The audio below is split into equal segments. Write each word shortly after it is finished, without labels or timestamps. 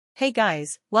Hey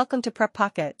guys, welcome to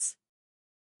PrepPockets.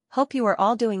 Hope you are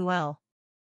all doing well.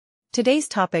 Today's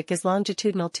topic is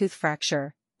longitudinal tooth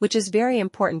fracture, which is very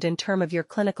important in terms of your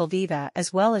clinical viva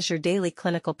as well as your daily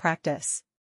clinical practice.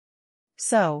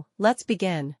 So, let's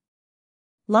begin.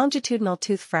 Longitudinal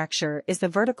tooth fracture is the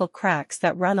vertical cracks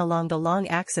that run along the long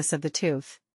axis of the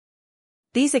tooth.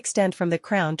 These extend from the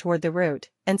crown toward the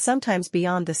root, and sometimes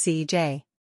beyond the CEJ.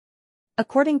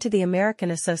 According to the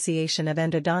American Association of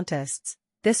Endodontists,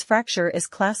 this fracture is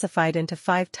classified into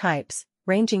 5 types,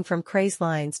 ranging from Craze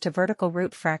Lines to vertical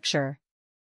root fracture.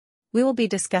 We will be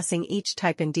discussing each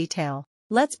type in detail.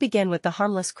 Let's begin with the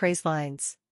harmless Craze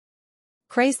Lines.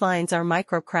 Craze lines are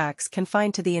microcracks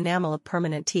confined to the enamel of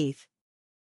permanent teeth.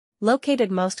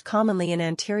 Located most commonly in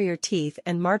anterior teeth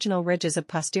and marginal ridges of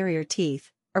posterior teeth,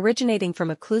 originating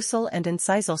from occlusal and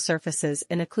incisal surfaces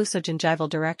in occlusogingival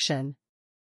direction.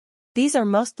 These are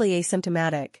mostly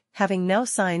asymptomatic, having no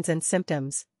signs and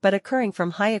symptoms, but occurring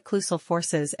from high occlusal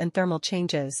forces and thermal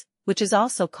changes, which is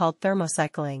also called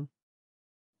thermocycling.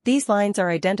 These lines are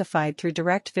identified through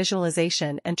direct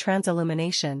visualization and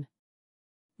transillumination.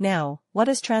 Now, what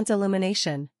is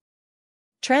transillumination?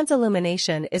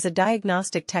 Transillumination is a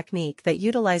diagnostic technique that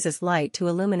utilizes light to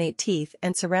illuminate teeth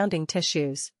and surrounding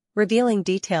tissues, revealing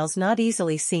details not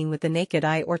easily seen with the naked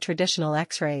eye or traditional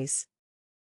X-rays.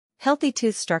 Healthy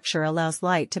tooth structure allows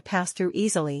light to pass through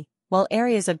easily, while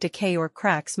areas of decay or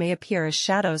cracks may appear as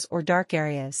shadows or dark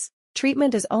areas.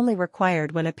 Treatment is only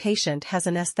required when a patient has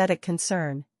an aesthetic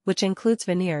concern, which includes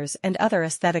veneers and other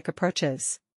aesthetic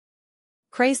approaches.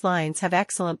 Craze lines have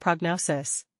excellent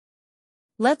prognosis.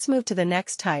 Let's move to the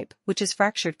next type, which is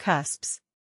fractured cusps.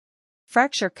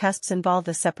 Fracture cusps involve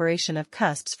the separation of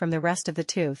cusps from the rest of the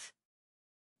tooth.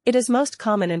 It is most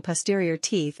common in posterior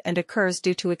teeth and occurs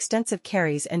due to extensive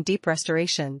caries and deep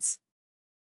restorations.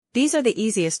 These are the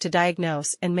easiest to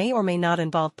diagnose and may or may not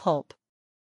involve pulp.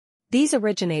 These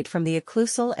originate from the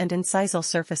occlusal and incisal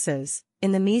surfaces,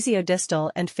 in the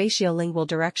mesiodistal and faciolingual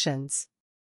directions.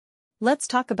 Let's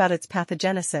talk about its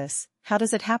pathogenesis. How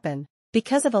does it happen?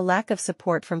 Because of a lack of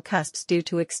support from cusps due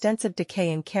to extensive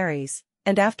decay and caries,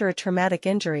 and after a traumatic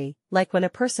injury, like when a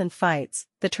person fights,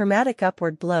 the traumatic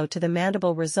upward blow to the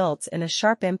mandible results in a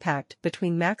sharp impact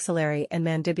between maxillary and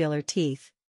mandibular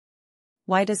teeth.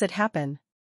 Why does it happen?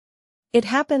 It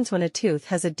happens when a tooth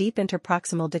has a deep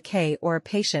interproximal decay or a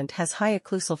patient has high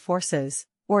occlusal forces,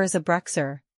 or is a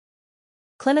bruxer.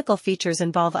 Clinical features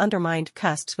involve undermined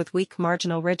cusps with weak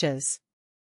marginal ridges.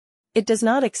 It does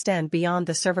not extend beyond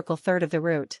the cervical third of the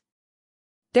root.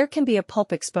 There can be a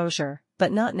pulp exposure,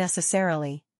 but not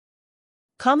necessarily.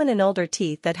 Common in older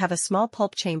teeth that have a small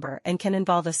pulp chamber and can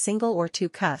involve a single or 2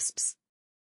 cusps.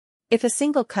 If a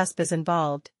single cusp is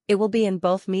involved, it will be in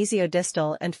both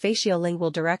mesiodistal and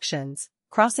faciolingual directions,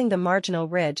 crossing the marginal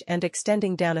ridge and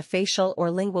extending down a facial or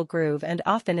lingual groove and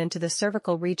often into the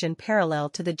cervical region parallel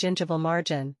to the gingival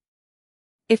margin.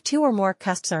 If 2 or more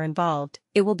cusps are involved,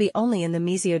 it will be only in the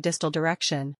mesiodistal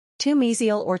direction. 2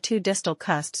 mesial or 2 distal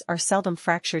cusps are seldom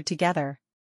fractured together.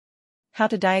 How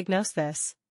to diagnose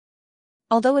this?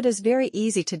 Although it is very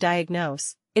easy to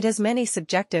diagnose, it has many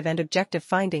subjective and objective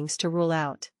findings to rule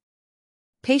out.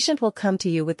 Patient will come to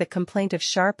you with the complaint of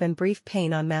sharp and brief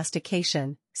pain on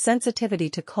mastication, sensitivity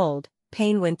to cold,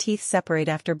 pain when teeth separate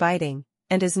after biting,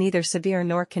 and is neither severe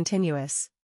nor continuous.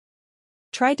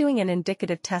 Try doing an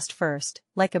indicative test first,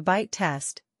 like a bite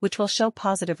test, which will show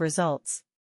positive results.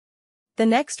 The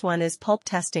next one is pulp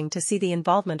testing to see the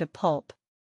involvement of pulp.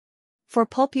 For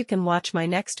pulp you can watch my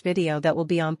next video that will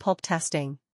be on pulp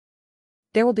testing.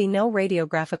 There will be no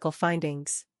radiographical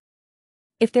findings.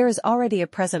 If there is already a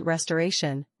present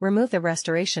restoration, remove the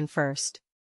restoration first.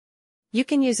 You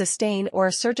can use a stain or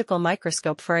a surgical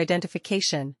microscope for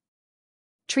identification.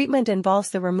 Treatment involves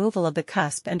the removal of the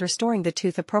cusp and restoring the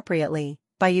tooth appropriately,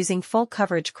 by using full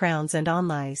coverage crowns and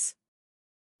onlays.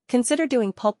 Consider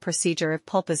doing pulp procedure if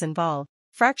pulp is involved.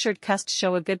 Fractured cusps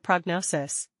show a good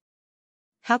prognosis.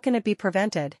 How can it be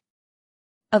prevented?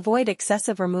 Avoid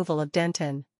excessive removal of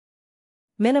dentin.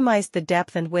 Minimize the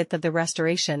depth and width of the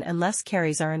restoration unless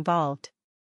caries are involved.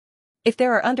 If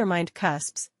there are undermined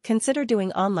cusps, consider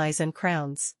doing onlays and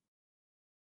crowns.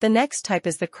 The next type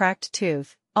is the cracked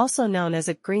tooth, also known as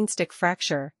a greenstick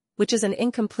fracture, which is an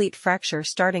incomplete fracture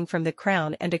starting from the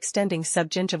crown and extending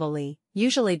subgingivally,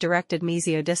 usually directed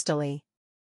mesiodistally.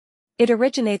 It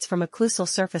originates from occlusal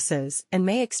surfaces and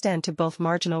may extend to both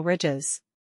marginal ridges.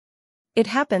 It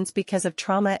happens because of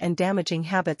trauma and damaging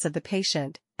habits of the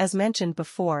patient, as mentioned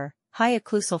before, high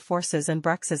occlusal forces and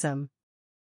bruxism.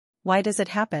 Why does it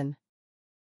happen?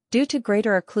 Due to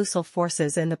greater occlusal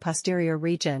forces in the posterior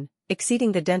region,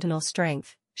 exceeding the dentinal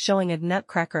strength, showing a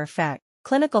nutcracker effect.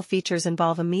 Clinical features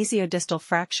involve a mesiodistal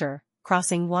fracture,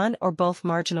 crossing one or both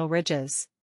marginal ridges.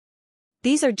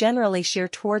 These are generally shear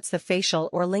towards the facial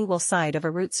or lingual side of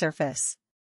a root surface.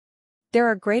 There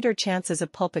are greater chances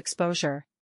of pulp exposure.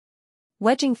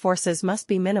 Wedging forces must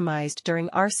be minimized during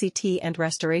RCT and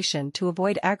restoration to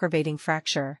avoid aggravating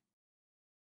fracture.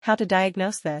 How to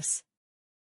diagnose this?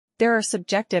 There are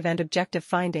subjective and objective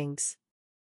findings.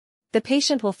 The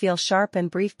patient will feel sharp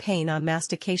and brief pain on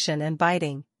mastication and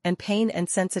biting, and pain and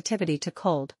sensitivity to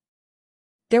cold.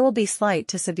 There will be slight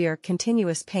to severe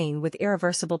continuous pain with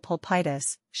irreversible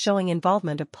pulpitis, showing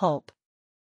involvement of pulp.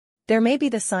 There may be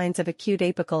the signs of acute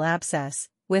apical abscess,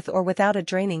 with or without a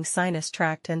draining sinus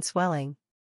tract and swelling.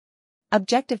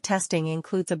 Objective testing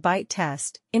includes a bite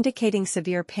test, indicating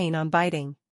severe pain on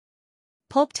biting.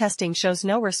 Pulp testing shows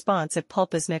no response if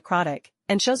pulp is necrotic,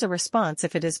 and shows a response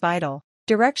if it is vital.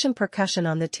 Direction percussion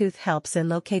on the tooth helps in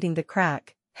locating the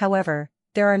crack, however,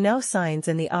 there are no signs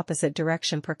in the opposite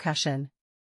direction percussion.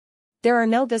 There are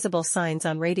no visible signs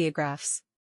on radiographs.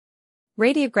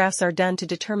 Radiographs are done to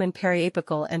determine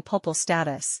periapical and pulpal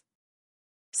status.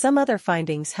 Some other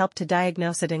findings help to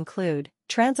diagnose it include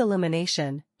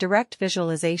transillumination, direct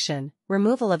visualization,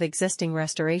 removal of existing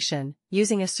restoration,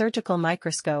 using a surgical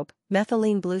microscope,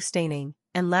 methylene blue staining,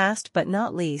 and last but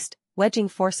not least, wedging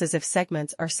forces if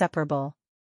segments are separable.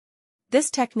 This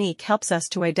technique helps us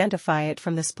to identify it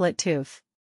from the split tooth.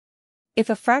 If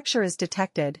a fracture is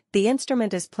detected, the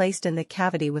instrument is placed in the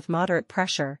cavity with moderate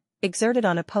pressure, exerted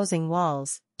on opposing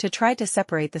walls, to try to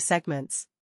separate the segments.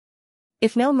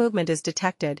 If no movement is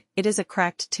detected, it is a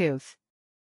cracked tooth.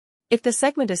 If the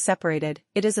segment is separated,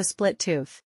 it is a split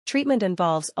tooth. Treatment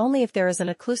involves only if there is an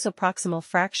occlusoproximal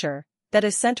fracture that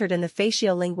is centered in the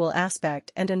faciolingual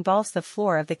aspect and involves the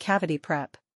floor of the cavity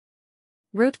prep.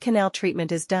 Root canal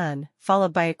treatment is done,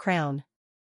 followed by a crown.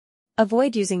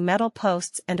 Avoid using metal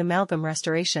posts and amalgam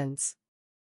restorations.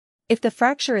 If the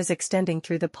fracture is extending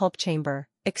through the pulp chamber,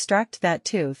 extract that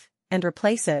tooth and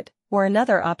replace it, or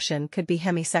another option could be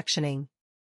hemisectioning.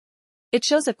 It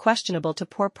shows a questionable to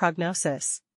poor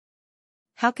prognosis.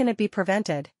 How can it be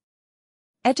prevented?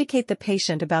 Educate the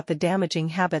patient about the damaging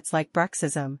habits like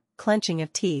bruxism, clenching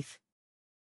of teeth.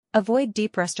 Avoid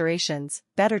deep restorations,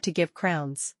 better to give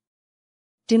crowns.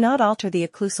 Do not alter the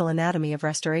occlusal anatomy of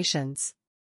restorations.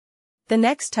 The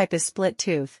next type is split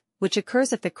tooth, which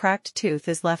occurs if the cracked tooth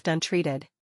is left untreated.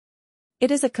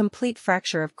 It is a complete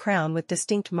fracture of crown with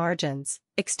distinct margins,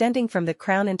 extending from the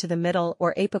crown into the middle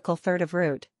or apical third of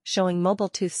root, showing mobile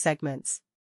tooth segments.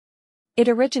 It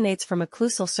originates from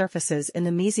occlusal surfaces in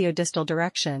the mesiodistal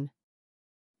direction.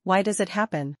 Why does it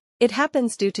happen? It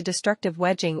happens due to destructive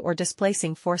wedging or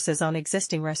displacing forces on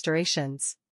existing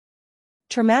restorations.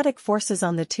 Traumatic forces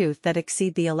on the tooth that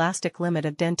exceed the elastic limit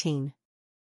of dentine.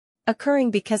 Occurring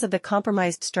because of the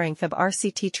compromised strength of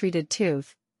RCT-treated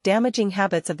tooth, damaging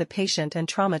habits of the patient and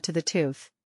trauma to the tooth.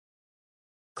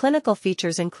 Clinical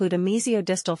features include a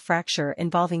mesiodistal fracture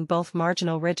involving both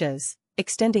marginal ridges,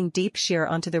 extending deep shear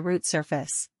onto the root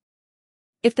surface.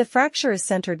 If the fracture is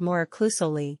centered more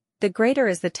occlusally, the greater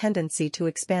is the tendency to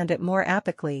expand it more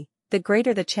apically, the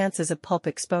greater the chances of pulp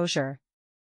exposure.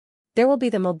 There will be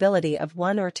the mobility of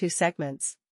one or two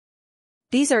segments.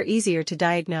 These are easier to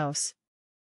diagnose.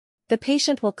 The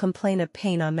patient will complain of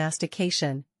pain on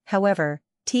mastication, however,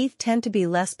 teeth tend to be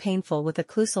less painful with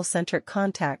occlusal-centric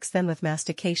contacts than with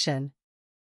mastication.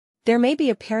 There may be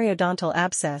a periodontal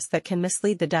abscess that can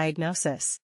mislead the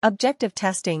diagnosis. Objective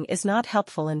testing is not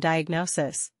helpful in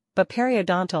diagnosis, but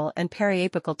periodontal and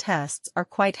periapical tests are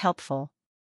quite helpful.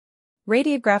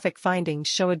 Radiographic findings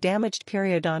show a damaged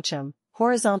periodontium,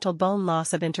 horizontal bone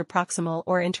loss of interproximal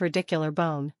or intraradicular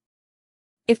bone.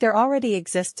 If there already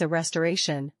exists a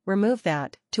restoration, remove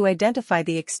that, to identify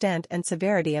the extent and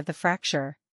severity of the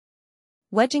fracture.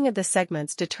 Wedging of the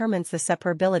segments determines the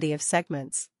separability of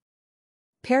segments.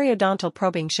 Periodontal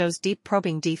probing shows deep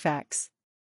probing defects.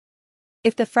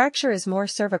 If the fracture is more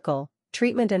cervical,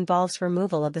 treatment involves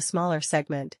removal of the smaller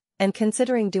segment, and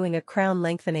considering doing a crown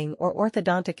lengthening or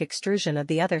orthodontic extrusion of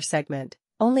the other segment,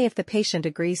 only if the patient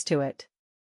agrees to it.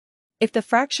 If the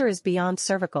fracture is beyond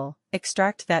cervical,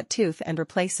 extract that tooth and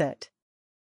replace it.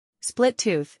 Split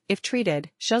tooth, if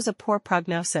treated, shows a poor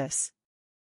prognosis.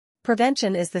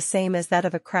 Prevention is the same as that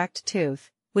of a cracked tooth,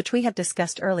 which we have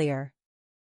discussed earlier.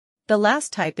 The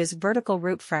last type is vertical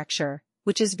root fracture,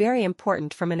 which is very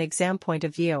important from an exam point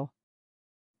of view.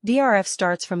 VRF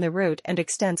starts from the root and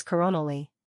extends coronally.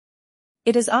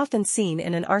 It is often seen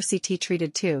in an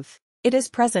RCT-treated tooth. It is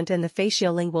present in the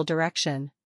faciolingual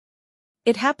direction.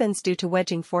 It happens due to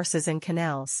wedging forces in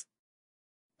canals.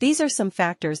 These are some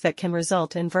factors that can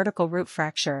result in vertical root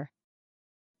fracture.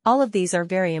 All of these are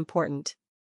very important.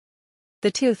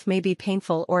 The tooth may be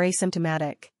painful or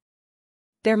asymptomatic.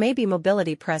 There may be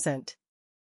mobility present.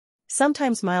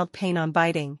 Sometimes mild pain on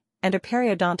biting, and a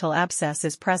periodontal abscess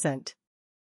is present.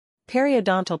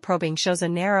 Periodontal probing shows a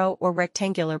narrow or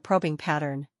rectangular probing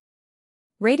pattern.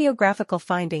 Radiographical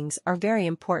findings are very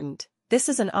important. This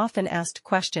is an often asked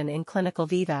question in clinical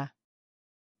viva.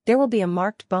 There will be a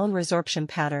marked bone resorption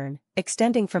pattern,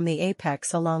 extending from the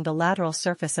apex along the lateral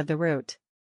surface of the root.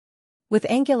 With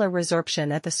angular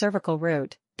resorption at the cervical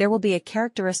root, there will be a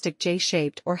characteristic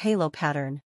J-shaped or halo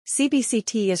pattern.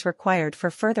 CBCT is required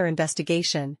for further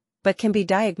investigation, but can be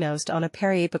diagnosed on a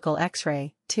periapical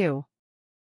X-ray, too.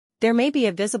 There may be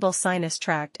a visible sinus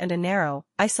tract and a narrow,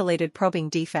 isolated probing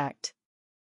defect.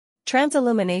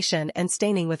 Transillumination and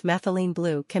staining with methylene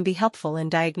blue can be helpful in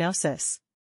diagnosis.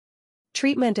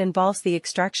 Treatment involves the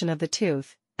extraction of the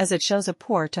tooth, as it shows a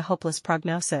poor to hopeless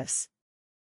prognosis.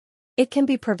 It can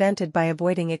be prevented by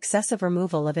avoiding excessive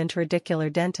removal of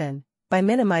intraradicular dentin, by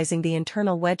minimizing the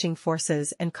internal wedging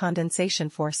forces and condensation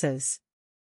forces.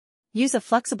 Use a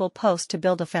flexible post to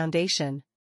build a foundation.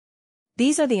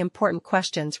 These are the important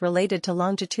questions related to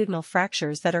longitudinal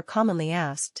fractures that are commonly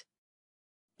asked.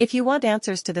 If you want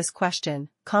answers to this question,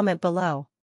 comment below.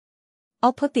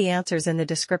 I'll put the answers in the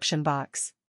description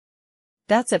box.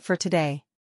 That's it for today.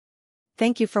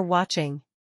 Thank you for watching.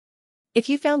 If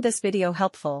you found this video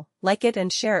helpful, like it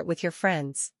and share it with your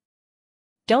friends.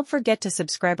 Don't forget to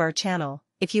subscribe our channel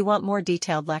if you want more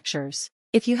detailed lectures.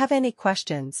 If you have any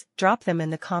questions, drop them in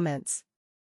the comments.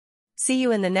 See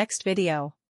you in the next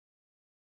video.